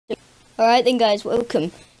Alright then guys,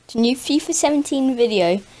 welcome to a new FIFA 17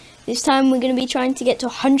 video. This time we're going to be trying to get to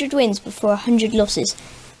 100 wins before 100 losses.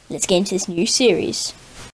 Let's get into this new series.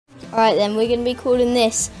 Alright then, we're going to be calling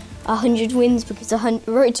this 100 wins because the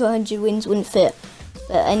road to 100 wins wouldn't fit.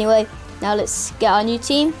 But anyway, now let's get our new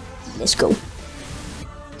team. Let's go.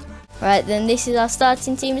 Alright then, this is our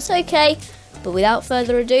starting team. It's okay, but without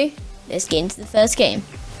further ado, let's get into the first game.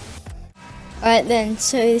 Alright then,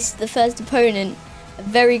 so this is the first opponent. A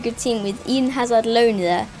very good team with Eden Hazard alone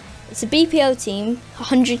there. It's a BPL team,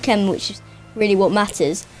 100 chem, which is really what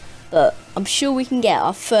matters. But I'm sure we can get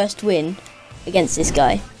our first win against this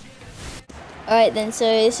guy. Alright then, so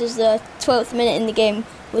this is the 12th minute in the game.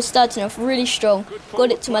 We're starting off really strong.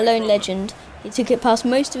 Got it to my lone legend. He took it past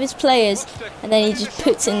most of his players and then he just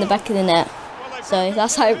puts it in the back of the net. So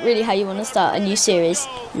that's really how you want to start a new series.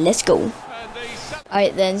 Let's go.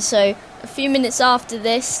 Alright then, so a few minutes after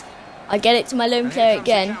this, I get it to my lone player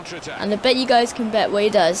again, and I bet you guys can bet what he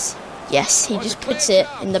does. Yes, he just puts it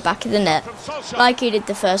in the back of the net, like he did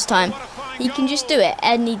the first time. He can just do it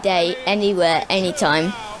any day, anywhere,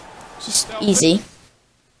 anytime. Just easy.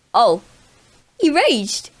 Oh, he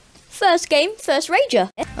raged. First game, first rager.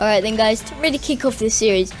 Alright then guys, to really kick off this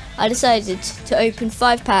series, I decided to open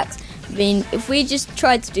 5 packs. I mean, if we just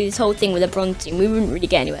tried to do this whole thing with a bronze team, we wouldn't really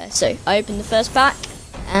get anywhere. So I opened the first pack.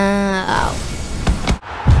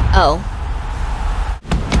 Oh.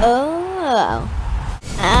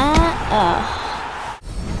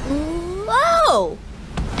 Whoa!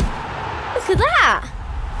 Look at that!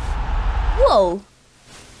 Whoa!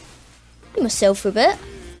 You must sell for a bit.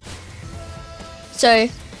 So,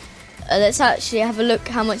 let's actually have a look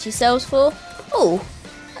how much he sells for. Oh,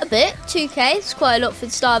 a bit. 2k. It's quite a lot for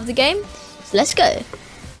the start of the game. So let's go.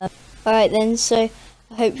 Alright then, so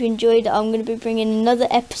I hope you enjoyed. I'm going to be bringing another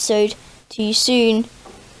episode to you soon.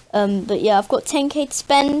 But yeah, I've got 10k to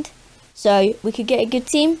spend, so we could get a good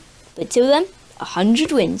team. But till then,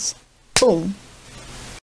 100 wins. Boom.